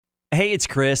Hey, it's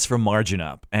Chris from Margin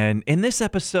Up, and in this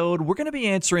episode, we're going to be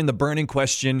answering the burning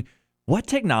question, what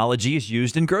technology is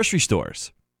used in grocery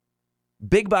stores?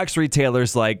 Big box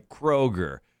retailers like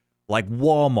Kroger, like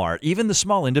Walmart, even the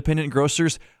small independent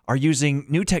grocers are using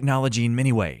new technology in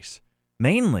many ways,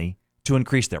 mainly to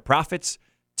increase their profits,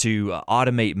 to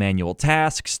automate manual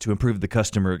tasks, to improve the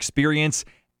customer experience,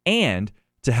 and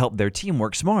to help their team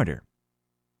work smarter.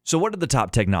 So what are the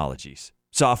top technologies,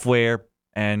 software,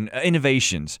 and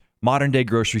innovations modern-day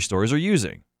grocery stores are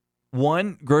using?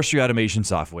 1. Grocery automation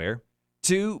software.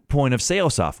 2.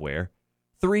 Point-of-sale software.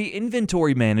 3.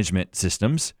 Inventory management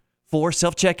systems. 4.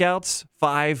 Self-checkouts.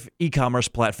 5. E-commerce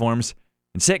platforms.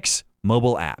 And 6.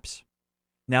 Mobile apps.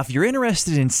 Now, if you're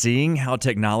interested in seeing how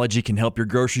technology can help your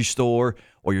grocery store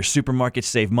or your supermarket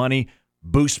save money,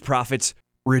 boost profits,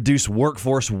 reduce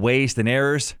workforce waste and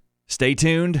errors, stay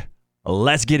tuned.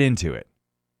 Let's get into it.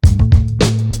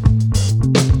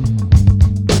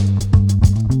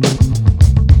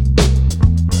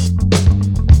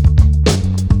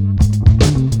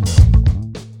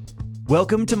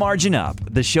 Welcome to Margin Up,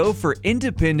 the show for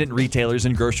independent retailers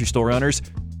and grocery store owners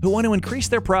who want to increase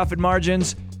their profit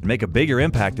margins and make a bigger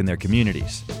impact in their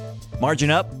communities.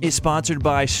 Margin Up is sponsored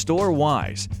by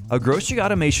StoreWise, a grocery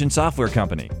automation software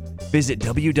company. Visit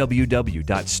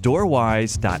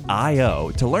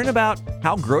www.storewise.io to learn about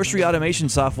how grocery automation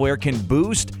software can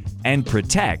boost and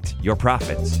protect your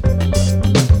profits.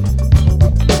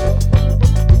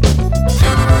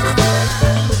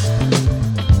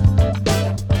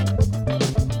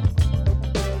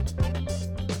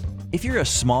 If you're a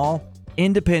small,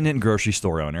 independent grocery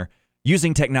store owner,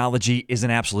 using technology is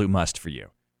an absolute must for you.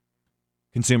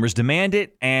 Consumers demand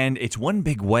it, and it's one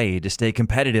big way to stay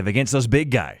competitive against those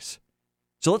big guys.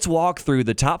 So let's walk through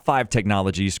the top 5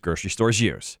 technologies grocery stores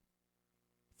use.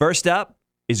 First up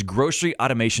is Grocery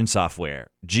Automation Software,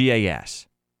 GAS.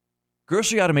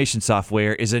 Grocery Automation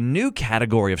Software is a new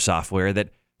category of software that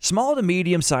small to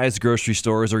medium-sized grocery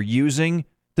stores are using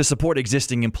to support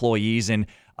existing employees in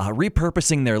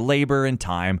repurposing their labor and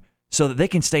time so that they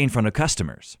can stay in front of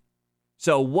customers.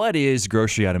 So what is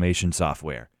grocery automation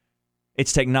software?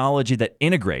 It's technology that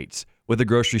integrates with the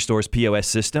grocery store's POS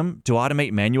system to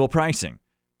automate manual pricing,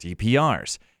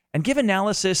 TPRs, and give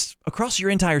analysis across your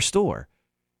entire store.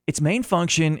 Its main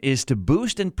function is to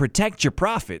boost and protect your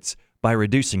profits by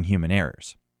reducing human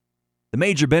errors. The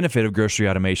major benefit of grocery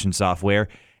automation software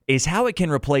is how it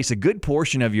can replace a good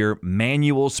portion of your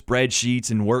manual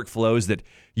spreadsheets and workflows that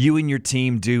you and your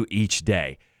team do each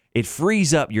day. It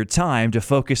frees up your time to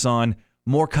focus on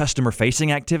more customer-facing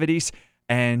activities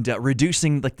and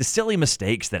reducing the silly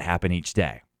mistakes that happen each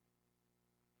day.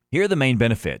 Here are the main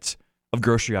benefits of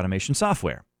grocery automation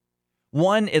software.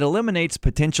 1, it eliminates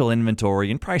potential inventory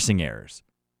and pricing errors.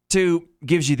 2,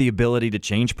 gives you the ability to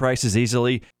change prices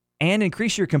easily and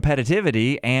increase your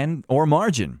competitivity and or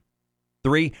margin.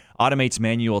 3, automates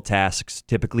manual tasks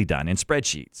typically done in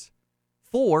spreadsheets.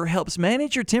 4, helps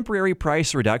manage your temporary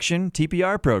price reduction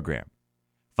TPR program.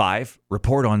 5,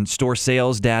 report on store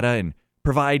sales data and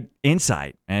provide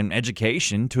insight and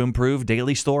education to improve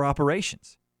daily store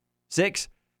operations. 6,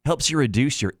 helps you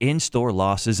reduce your in-store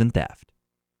losses and theft.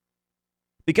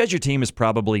 Because your team is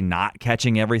probably not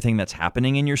catching everything that's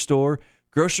happening in your store,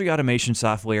 grocery automation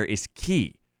software is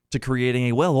key to creating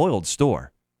a well-oiled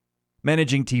store.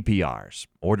 Managing TPRs,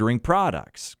 ordering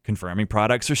products, confirming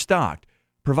products are stocked,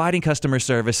 providing customer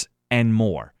service, and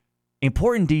more.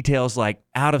 Important details like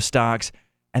out of stocks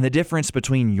and the difference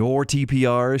between your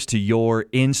TPRs to your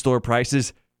in-store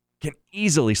prices can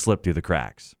easily slip through the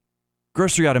cracks.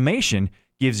 Grocery automation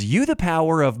gives you the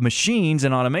power of machines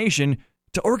and automation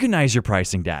to organize your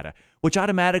pricing data, which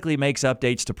automatically makes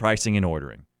updates to pricing and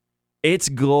ordering. Its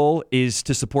goal is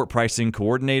to support pricing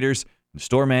coordinators and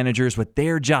store managers with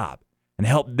their job and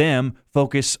help them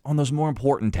focus on those more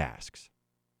important tasks.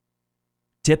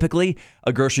 Typically,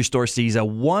 a grocery store sees a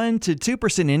 1 to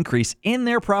 2% increase in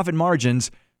their profit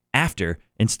margins after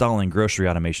installing grocery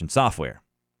automation software.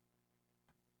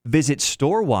 Visit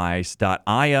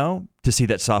storewise.io to see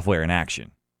that software in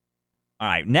action. All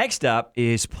right, next up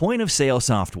is point-of-sale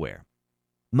software.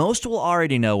 Most will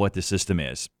already know what the system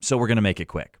is, so we're going to make it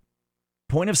quick.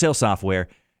 Point-of-sale software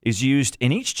is used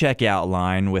in each checkout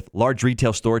line with large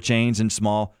retail store chains and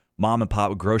small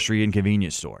mom-and-pop grocery and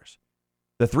convenience stores.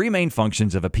 The 3 main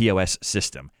functions of a POS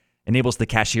system enables the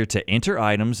cashier to enter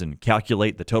items and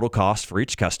calculate the total cost for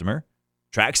each customer,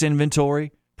 tracks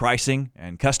inventory, pricing,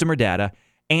 and customer data,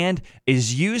 and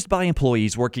is used by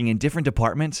employees working in different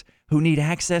departments who need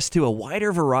access to a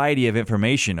wider variety of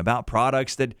information about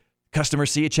products that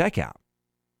customers see at checkout.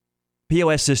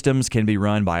 POS systems can be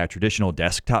run by a traditional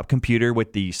desktop computer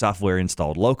with the software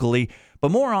installed locally,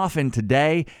 but more often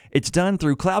today, it's done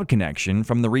through cloud connection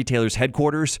from the retailer's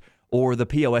headquarters or the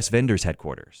POS vendor's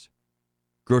headquarters.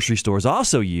 Grocery stores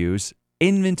also use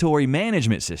inventory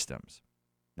management systems.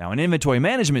 Now, an inventory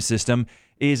management system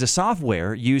is a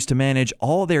software used to manage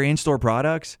all their in-store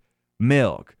products,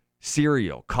 milk,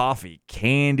 cereal, coffee,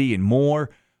 candy, and more.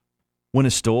 When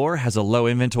a store has a low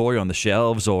inventory on the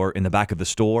shelves or in the back of the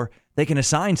store, they can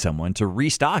assign someone to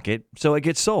restock it so it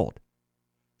gets sold.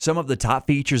 Some of the top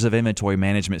features of inventory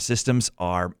management systems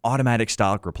are automatic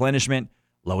stock replenishment,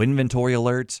 low inventory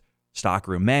alerts,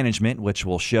 stockroom management, which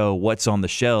will show what's on the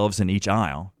shelves in each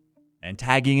aisle, and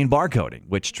tagging and barcoding,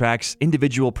 which tracks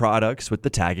individual products with the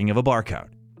tagging of a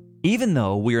barcode. Even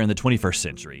though we are in the 21st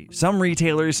century, some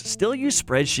retailers still use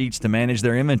spreadsheets to manage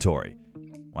their inventory.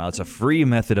 While it's a free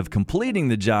method of completing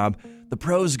the job, the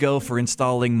pros go for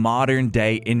installing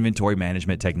modern-day inventory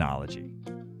management technology.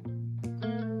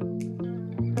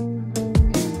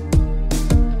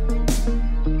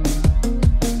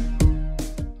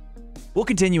 We'll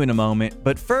continue in a moment,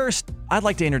 but first, I'd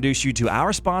like to introduce you to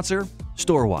our sponsor,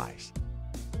 StoreWise.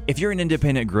 If you're an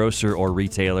independent grocer or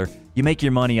retailer, you make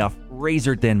your money off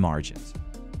razor-thin margins.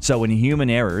 So when human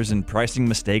errors and pricing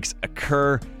mistakes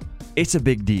occur, it's a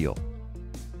big deal.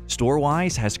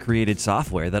 StoreWise has created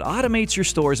software that automates your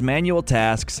store's manual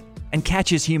tasks and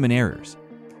catches human errors.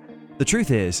 The truth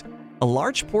is, a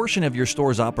large portion of your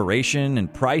store's operation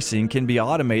and pricing can be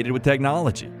automated with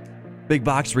technology. Big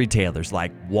box retailers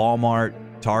like Walmart,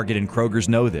 Target, and Kroger's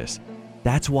know this.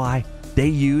 That's why they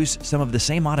use some of the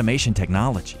same automation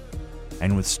technology.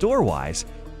 And with StoreWise,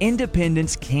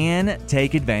 independents can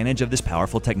take advantage of this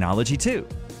powerful technology too.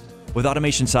 With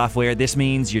automation software, this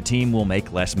means your team will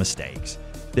make less mistakes.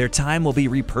 Their time will be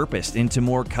repurposed into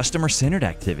more customer-centered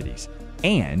activities,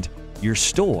 and your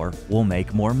store will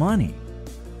make more money.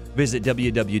 Visit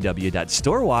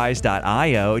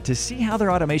www.storewise.io to see how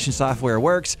their automation software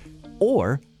works,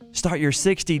 or start your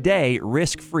 60-day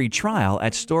risk-free trial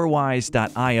at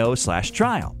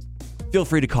storewise.io/trial. Feel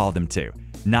free to call them too,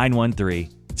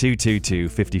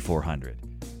 913-222-5400.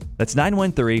 That's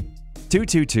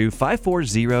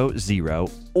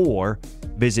 913-222-5400, or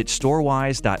visit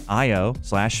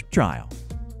storewise.io/trial.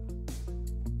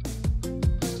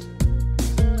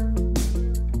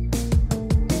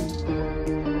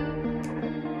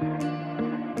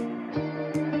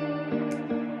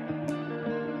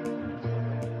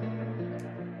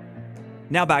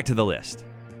 Now back to the list.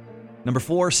 Number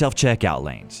 4, self-checkout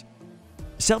lanes.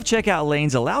 Self-checkout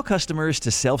lanes allow customers to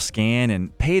self-scan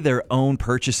and pay their own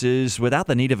purchases without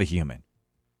the need of a human.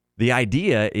 The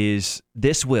idea is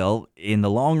this will, in the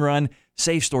long run,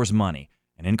 save stores money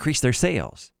and increase their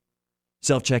sales.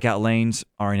 Self-checkout lanes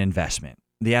are an investment.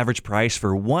 The average price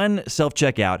for one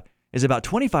self-checkout is about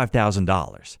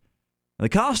 $25,000. The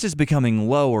cost is becoming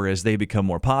lower as they become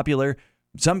more popular.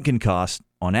 Some can cost,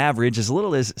 on average, as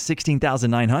little as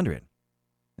 $16,900.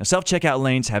 Now, self-checkout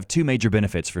lanes have two major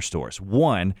benefits for stores.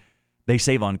 One, they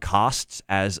save on costs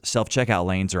as self-checkout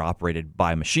lanes are operated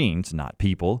by machines, not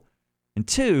people. And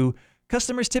two,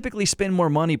 customers typically spend more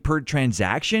money per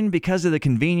transaction because of the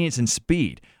convenience and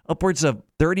speed, upwards of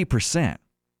 30%.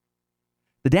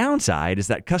 The downside is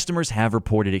that customers have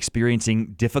reported experiencing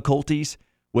difficulties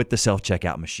with the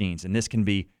self-checkout machines, and this can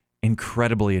be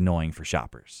incredibly annoying for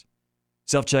shoppers.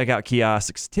 Self-checkout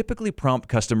kiosks typically prompt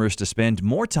customers to spend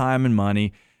more time and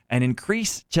money and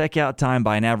increase checkout time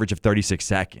by an average of 36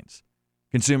 seconds.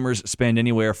 Consumers spend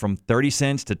anywhere from 30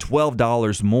 cents to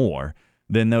 $12 more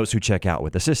than those who check out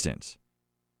with assistants.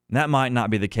 That might not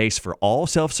be the case for all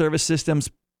self-service systems,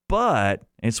 but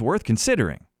it's worth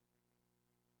considering.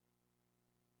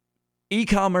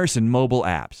 E-commerce and mobile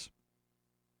apps.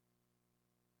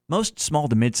 Most small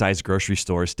to mid-sized grocery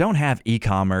stores don't have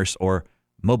e-commerce or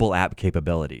mobile app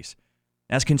capabilities.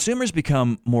 As consumers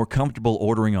become more comfortable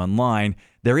ordering online,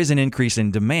 there is an increase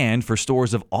in demand for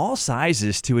stores of all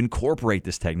sizes to incorporate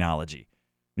this technology.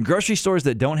 And grocery stores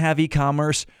that don't have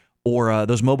e-commerce or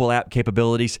those mobile app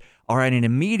capabilities are at an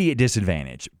immediate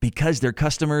disadvantage because their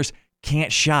customers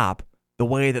can't shop the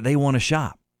way that they want to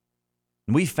shop.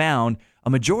 And we found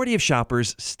a majority of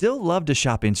shoppers still love to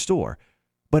shop in store,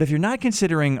 but if you're not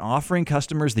considering offering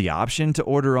customers the option to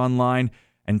order online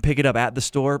and pick it up at the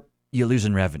store, you lose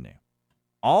in revenue.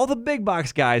 All the big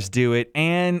box guys do it,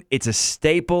 and it's a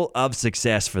staple of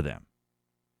success for them.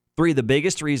 3 of the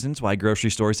biggest reasons why grocery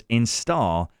stores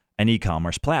install an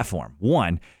e-commerce platform.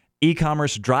 1,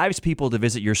 e-commerce drives people to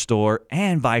visit your store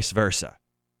and vice versa.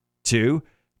 2,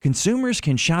 consumers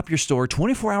can shop your store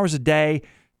 24 hours a day,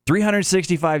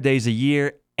 365 days a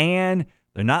year, and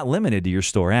they're not limited to your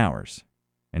store hours.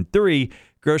 And 3,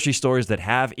 grocery stores that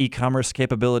have e-commerce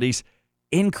capabilities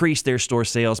increase their store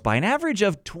sales by an average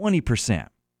of 20%.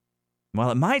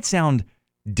 While it might sound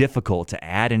difficult to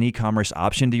add an e-commerce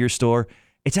option to your store,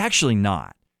 it's actually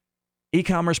not.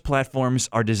 E-commerce platforms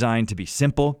are designed to be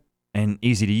simple and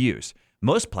easy to use.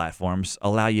 Most platforms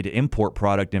allow you to import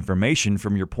product information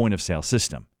from your point-of-sale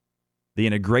system. The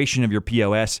integration of your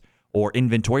POS or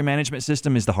inventory management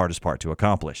system is the hardest part to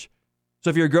accomplish. So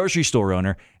if you're a grocery store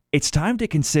owner, it's time to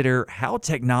consider how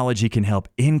technology can help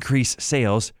increase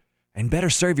sales and better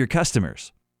serve your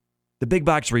customers. The big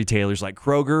box retailers like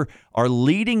Kroger are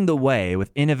leading the way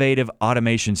with innovative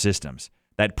automation systems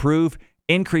that prove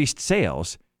increased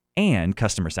sales and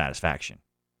customer satisfaction.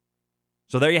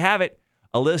 So there you have it,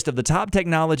 a list of the top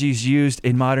technologies used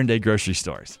in modern-day grocery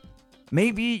stores.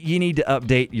 Maybe you need to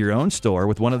update your own store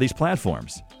with one of these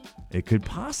platforms. It could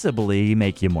possibly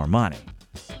make you more money.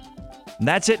 And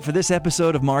that's it for this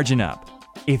episode of Margin Up.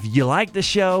 If you like the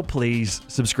show, please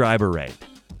subscribe or rate.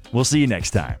 We'll see you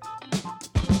next time.